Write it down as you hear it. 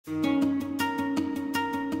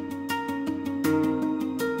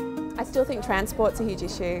still think transport's a huge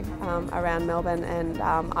issue around Melbourne, and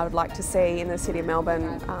I would like to see in the City of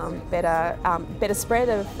Melbourne better spread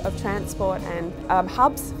of transport and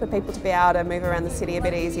hubs for people to be able to move around the city a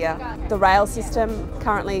bit easier. The rail system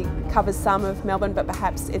currently covers some of Melbourne, but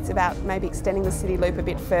perhaps it's about maybe extending the city loop a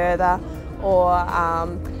bit further, or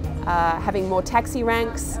having more taxi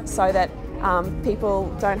ranks so that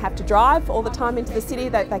people don't have to drive all the time into the city,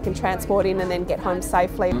 that they can transport in and then get home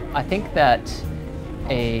safely. I think that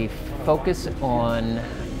a focus on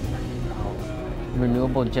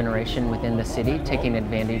renewable generation within the city, taking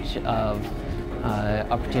advantage of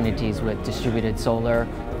opportunities with distributed solar,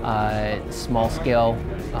 small-scale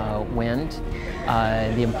wind,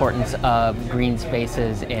 the importance of green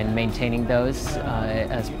spaces and maintaining those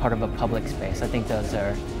as part of a public space. I think those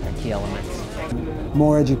are key elements.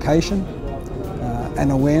 More education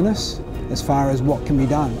and awareness as far as what can be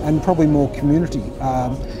done, and probably more community.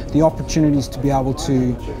 The opportunities to be able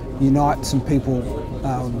to unite some people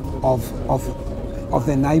of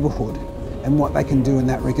their neighbourhood and what they can do in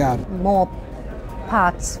that regard. More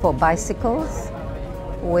paths for bicycles,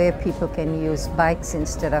 where people can use bikes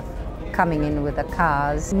instead of coming in with the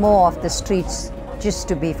cars. More of the streets just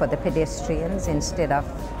to be for the pedestrians instead of,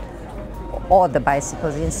 or the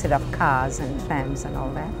bicycles instead of cars and trams and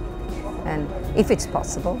all that. And if it's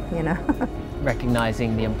possible, you know.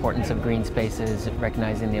 Recognizing the importance of green spaces,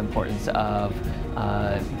 recognizing the importance of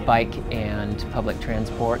bike and public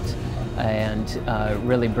transport, and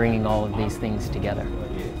really bringing all of these things together.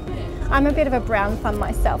 I'm a bit of a brown thumb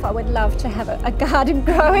myself. I would love to have a garden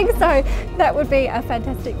growing, so that would be a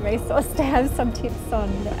fantastic resource to have some tips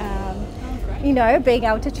on, you know, being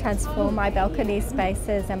able to transform my balcony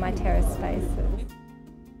spaces and my terrace spaces.